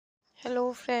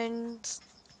Hello friends,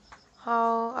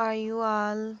 how are you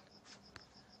all?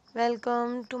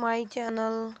 Welcome to my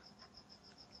channel.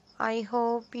 I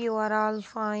hope you are all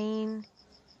fine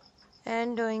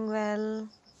and doing well.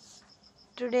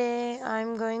 Today I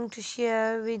am going to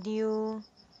share with you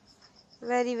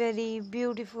very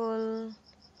beautiful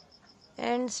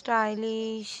and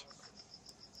stylish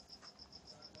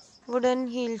wooden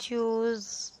heel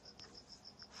shoes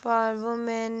for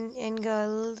women and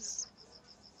girls.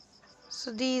 So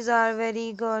these are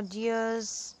very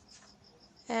gorgeous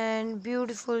and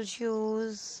beautiful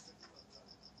shoes.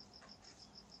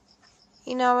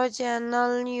 In our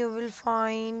channel you will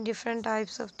find different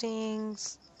types of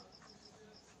things.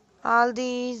 All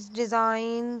these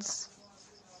designs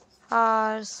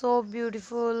are so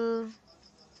beautiful,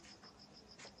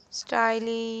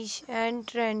 stylish and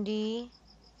trendy.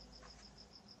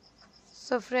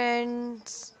 So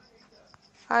friends,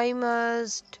 I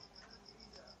must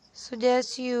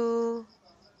suggest you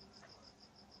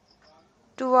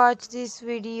to watch this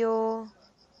video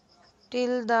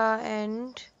till the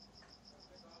end.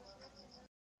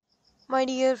 My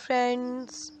dear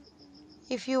friends,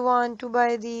 if you want to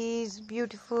buy these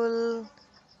beautiful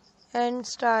and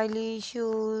stylish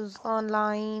shoes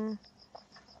online,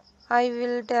 I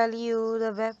will tell you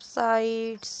the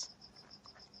websites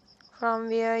from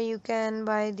where you can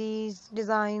buy these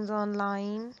designs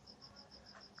online.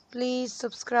 Please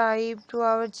subscribe to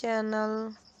our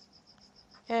channel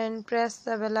and press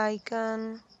the bell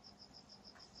icon.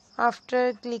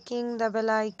 After clicking the bell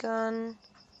icon,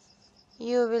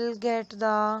 you will get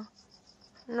the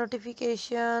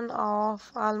notification of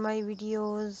all my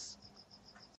videos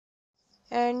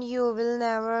and you will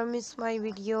never miss my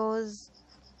videos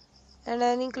and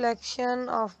any collection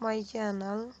of my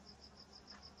channel.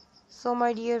 So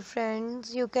my dear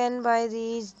friends, you can buy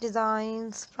these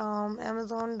designs from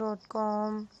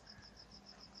amazon.com,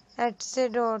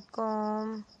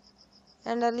 etsy.com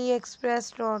and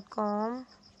aliexpress.com.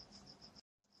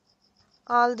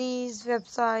 All these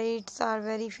websites are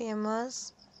very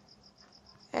famous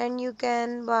and you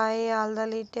can buy all the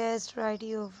latest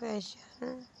variety of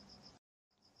fashion.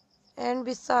 And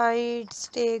besides,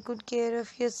 take good care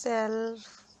of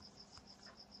yourself.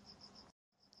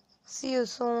 See you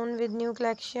soon with new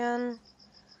collection,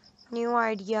 new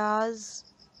ideas,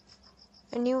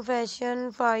 a new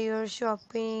fashion for your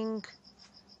shopping.